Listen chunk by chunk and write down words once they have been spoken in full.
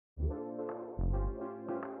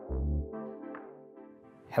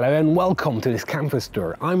Hello and welcome to this campus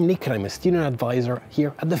tour. I'm Nick and I'm a student advisor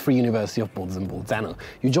here at the Free University of Bozen-Bolzano.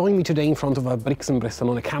 You join me today in front of our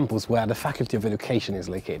Brixen-Bressanone campus where the Faculty of Education is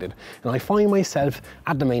located, and I find myself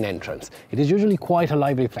at the main entrance. It is usually quite a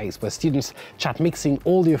lively place where students chat mixing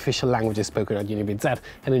all the official languages spoken at unibz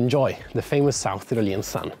and enjoy the famous South Tyrolean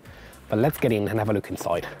sun. But let's get in and have a look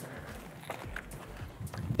inside.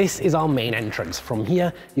 This is our main entrance. From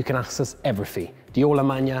here you can access everything. The aula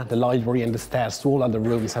magna, the library and the stairs to all other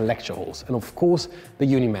rooms and lecture halls. And of course, the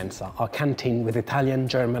Unimensa, our canteen with Italian,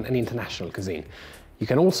 German and international cuisine. You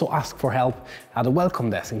can also ask for help at the welcome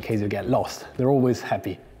desk in case you get lost. They're always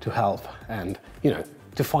happy to help and,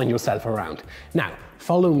 to find yourself around. Now,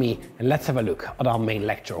 follow me and let's have a look at our main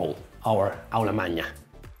lecture hall, our aula magna.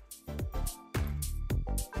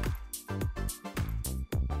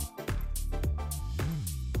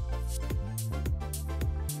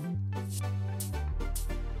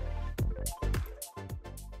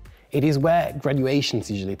 It is where graduations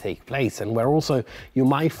usually take place and where also you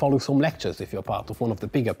might follow some lectures if you're part of one of the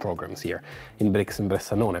bigger programs here in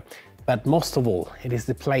Brixen-Bressanone. But most of all, it is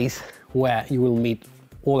the place where you will meet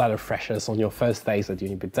all other freshers on your first days at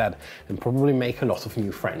unibz and probably make a lot of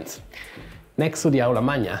new friends. Next to the aula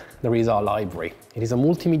magna, there is our library. It is a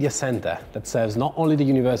multimedia center that serves not only the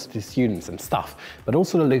university students and staff, but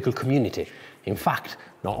also the local community. In fact,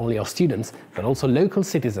 not only our students, but also local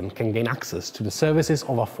citizens can gain access to the services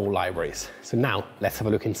of our 4 libraries. So now, let's have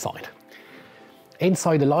a look inside.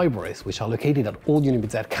 Inside the libraries, which are located at all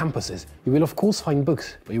unibz campuses, you will of course find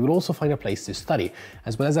books, but you will also find a place to study,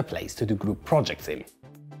 as well as a place to do group projects in.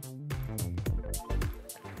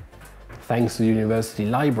 Thanks to the university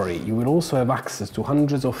library, you will also have access to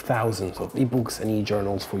hundreds of thousands of ebooks and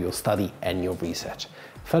e-journals for your study and your research.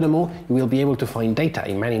 Furthermore, you will be able to find data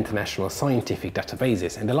in many international scientific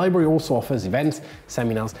databases, and the library also offers events,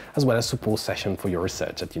 seminars, as well as support sessions for your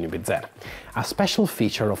research at unibz. A special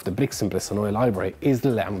feature of the Brixen-Bressanone library is the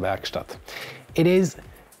Lernwerkstatt. It is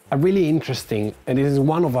a really interesting, and it is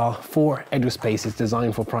one of our 4 edu-spaces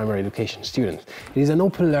designed for primary education students. It is an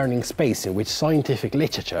open learning space in which scientific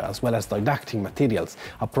literature as well as didactic materials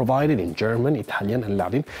are provided in German, Italian and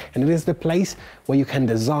Latin, and it is the place where you can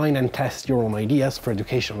design and test your own ideas for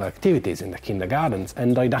educational activities in the kindergartens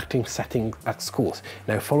and didactic settings at schools.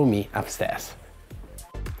 Now follow me upstairs.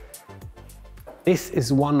 This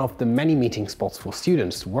is one of the many meeting spots for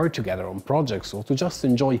students to work together on projects or to just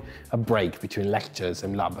enjoy a break between lectures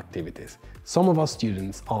and lab activities. Some of our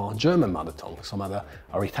students are German mother tongue, some other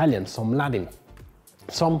are Italian, some Latin.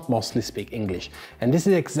 Some mostly speak English, and this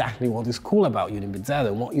is exactly what is cool about unibz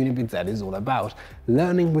and what unibz is all about.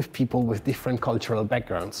 Learning with people with different cultural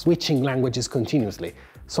backgrounds, switching languages continuously.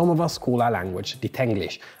 Some of us call our language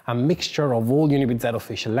English, a mixture of all unibz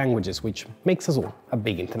official languages, which makes us all a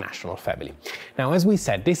big international family. Now, as we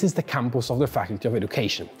said, this is the campus of the Faculty of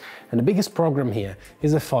Education, and the biggest program here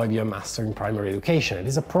is a 5-year Master in Primary Education. It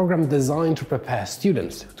is a program designed to prepare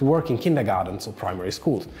students to work in kindergartens or primary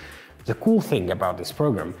schools. The cool thing about this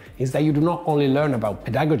program is that you do not only learn about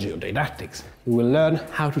pedagogy or didactics, you will learn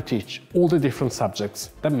how to teach all the different subjects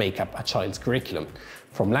that make up a child's curriculum,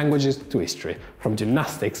 from languages to history, from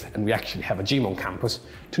gymnastics, and we actually have a gym on campus,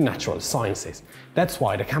 to natural sciences. That's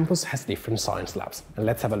why the campus has different science labs, and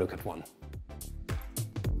let's have a look at one.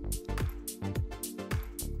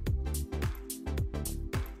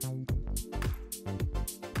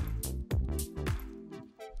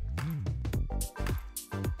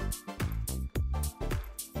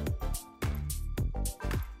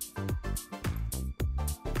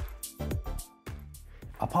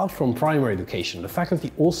 Apart from primary education, the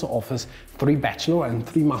faculty also offers 3 bachelor and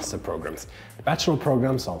 3 master programs. The bachelor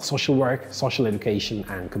programs are social work, social education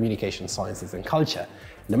and communication sciences and culture.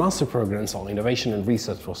 And the master programs are innovation and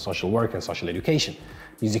research for social work and social education,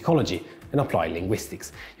 musicology and applied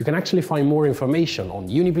linguistics. You can actually find more information on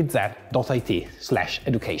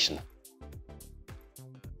unibz.it/education.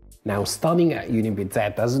 Now, studying at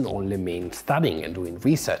unibz doesn't only mean studying and doing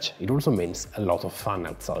research, it also means a lot of fun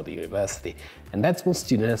outside the university. And that's what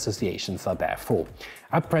student associations are there for.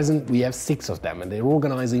 At present, we have 6 of them, and they're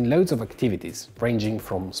organizing loads of activities, ranging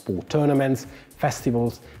from sport tournaments,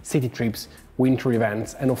 festivals, city trips, winter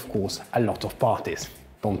events, and of course, a lot of parties.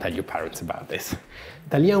 Don't tell your parents about this.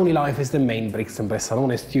 Italia Unilife is the main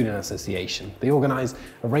Brixen-Bressanone student association. They organize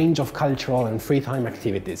a range of cultural and free time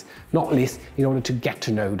activities, not least in order to get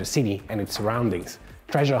to know the city and its surroundings.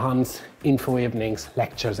 Treasure hunts, info evenings,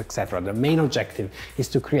 lectures, etc. The main objective is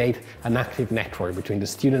to create an active network between the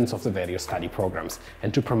students of the various study programs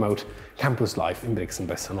and to promote campus life in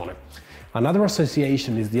Brixen-Bressanone. Another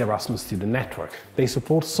association is the Erasmus Student Network. They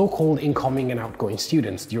support so-called incoming and outgoing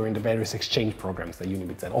students during the various exchange programs that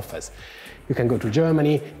unibz offers. You can go to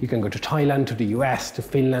Germany, you can go to Thailand, to the US, to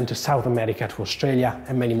Finland, to South America, to Australia,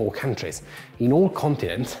 and many more countries, in all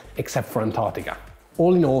continents except for Antarctica.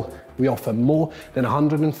 All in all, we offer more than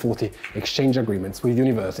 140 exchange agreements with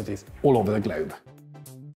universities all over the globe.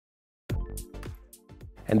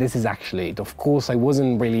 And this is actually it. Of course, I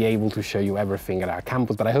wasn't really able to show you everything at our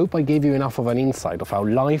campus, but I hope I gave you enough of an insight of how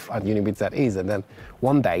life at unibz is, and then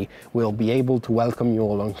one day we'll be able to welcome you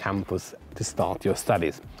all on campus to start your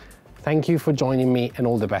studies. Thank you for joining me, and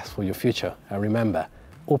all the best for your future. And remember,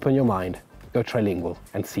 open your mind, go trilingual,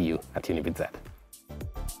 and see you at unibz.